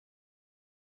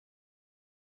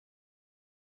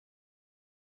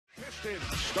Pistons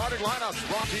starting lineups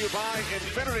brought to you by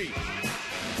Infinity.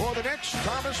 For the Knicks,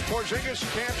 Thomas, Porzingis,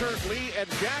 Cantor, Lee, and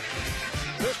Jack.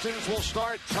 Pistons will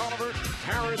start Tolliver,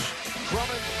 Harris,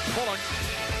 Drummond, Bullock.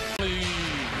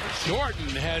 Jordan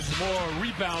has more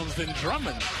rebounds than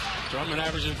Drummond. Drummond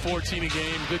averaging 14 a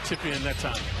game. Good tip in that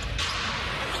time.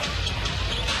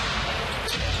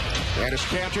 And it's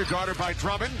Cantor guarded by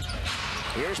Drummond.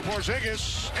 Here's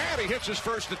Porzingis, and he hits his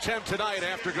first attempt tonight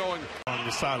after going on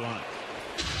the sideline.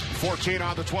 14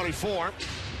 on the 24.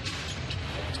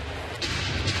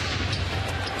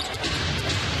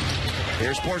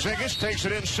 Here's Porzingis, takes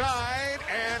it inside,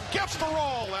 and gets the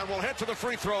roll, and will head to the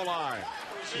free throw line.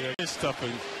 Yeah, it's tough.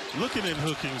 Looking and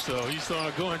hooking, so he's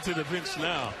going to the bench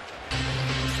now.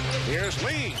 Here's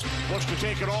Lee, looks to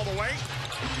take it all the way.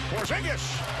 Porzingis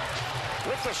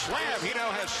with the slam. He now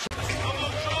has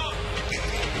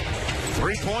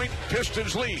 3-point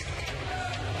Pistons lead.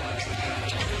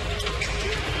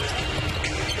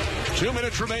 2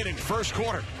 minutes remaining, first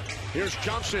quarter. Here's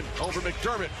Johnson over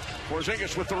McDermott.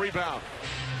 Porzingis with the rebound.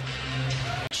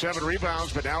 7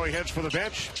 rebounds, but now he heads for the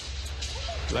bench.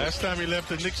 Last time he left,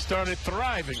 the Knicks started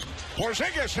thriving.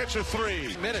 Porzingis hits a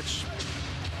 3 minutes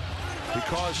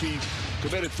because he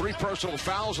committed 3 personal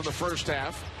fouls in the first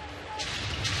half.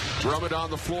 Drummond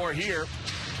on the floor here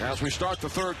as we start the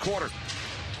third quarter.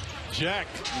 Jack,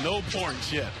 no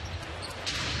points yet.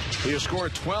 He has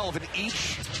scored 12 in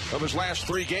each of his last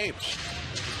 3 games.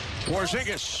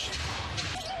 Porzingis.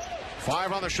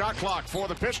 5 on the shot clock for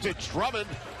the Pistons. Drummond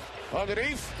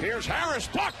underneath. Here's Harris,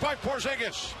 blocked by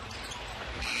Porzingis.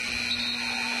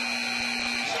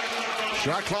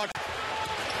 Shot clock.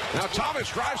 Now Thomas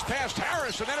drives past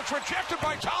Harris, and then it's rejected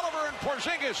by Tolliver and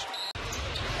Porzingis.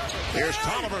 Here's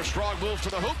Tolliver, strong move to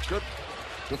the hoop. Good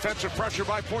defensive pressure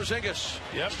by Porzingis.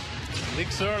 Yep.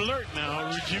 Knicks are alert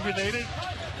now, rejuvenated.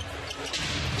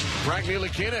 Frank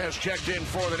Ntilikina has checked in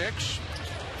for the Knicks.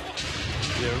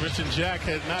 Yeah, Rich and Jack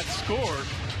had not scored.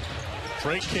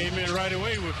 Frank came in right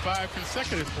away with 5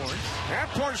 consecutive points. And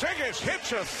Porzingis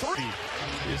hits a 3.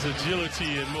 His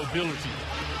agility and mobility.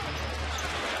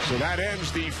 So that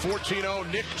ends the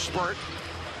 14-0 Knicks spurt.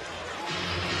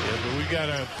 Yeah, but we got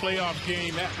a playoff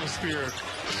game atmosphere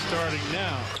starting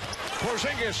now.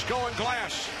 Porzingis going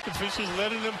glass. Officials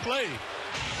letting them play.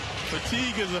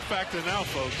 Fatigue is a factor now,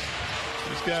 folks.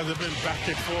 These guys have been back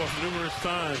and forth numerous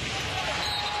times.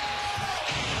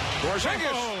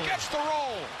 Porzingis gets the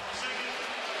roll.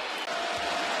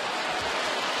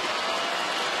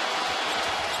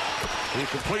 He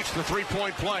completes the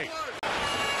 3-point play.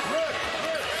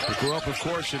 He grew up, of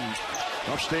course, in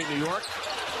upstate New York.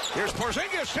 Here's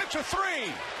Porzingis, hits a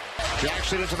 3.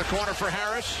 Jackson into the corner for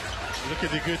Harris. Look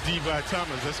at the good D by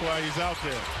Thomas. That's why he's out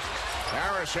there.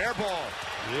 Harris, air ball.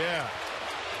 Yeah.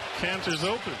 Cantor's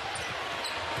open.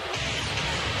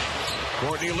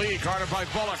 Courtney Lee guarded by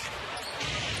Bullock.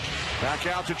 Back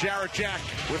out to Jarrett Jack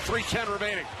with 3:10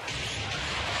 remaining.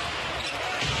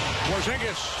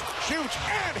 Porzingis shoots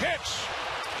and hits,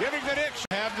 giving the Knicks.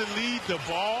 Have to lead the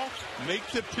ball, make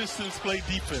the Pistons play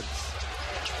defense.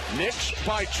 Knicks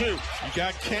by 2. You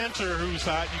got Cantor who's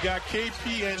hot. You got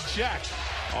KP and Jack,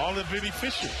 all have been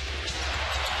efficient.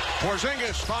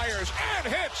 Porzingis fires and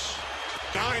hits.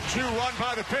 9-2 run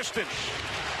by the Pistons.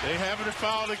 They haven't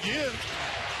fouled again.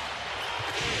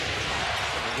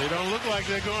 They don't look like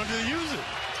they're going to use it.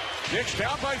 Knicks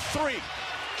down by 3.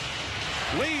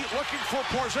 Lee looking for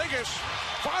Porzingis.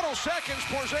 Final seconds,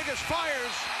 Porzingis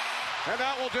fires, and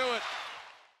that will do it.